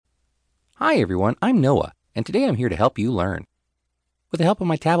Hi everyone, I'm Noah, and today I'm here to help you learn. With the help of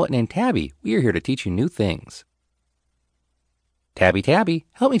my tablet named Tabby, we are here to teach you new things. Tabby,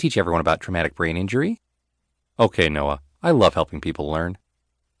 help me teach everyone about traumatic brain injury. Okay, Noah, I love helping people learn.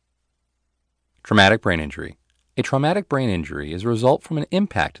 Traumatic brain injury. A traumatic brain injury is a result from an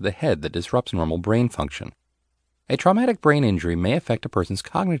impact to the head that disrupts normal brain function. A traumatic brain injury may affect a person's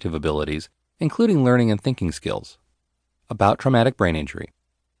cognitive abilities, including learning and thinking skills. About traumatic brain injury.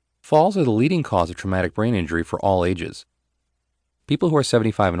 Falls are the leading cause of traumatic brain injury for all ages. People who are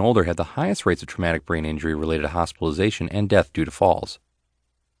 75 and older have the highest rates of traumatic brain injury related to hospitalization and death due to falls.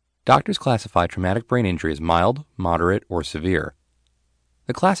 Doctors classify traumatic brain injury as mild, moderate, or severe.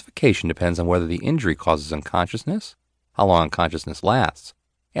 The classification depends on whether the injury causes unconsciousness, how long unconsciousness lasts,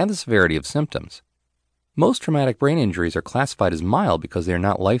 and the severity of symptoms. Most traumatic brain injuries are classified as mild because they are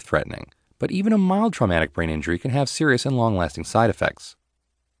not life-threatening, but even a mild traumatic brain injury can have serious and long-lasting side effects.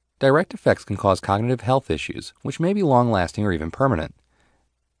 Direct effects can cause cognitive health issues, which may be long-lasting or even permanent,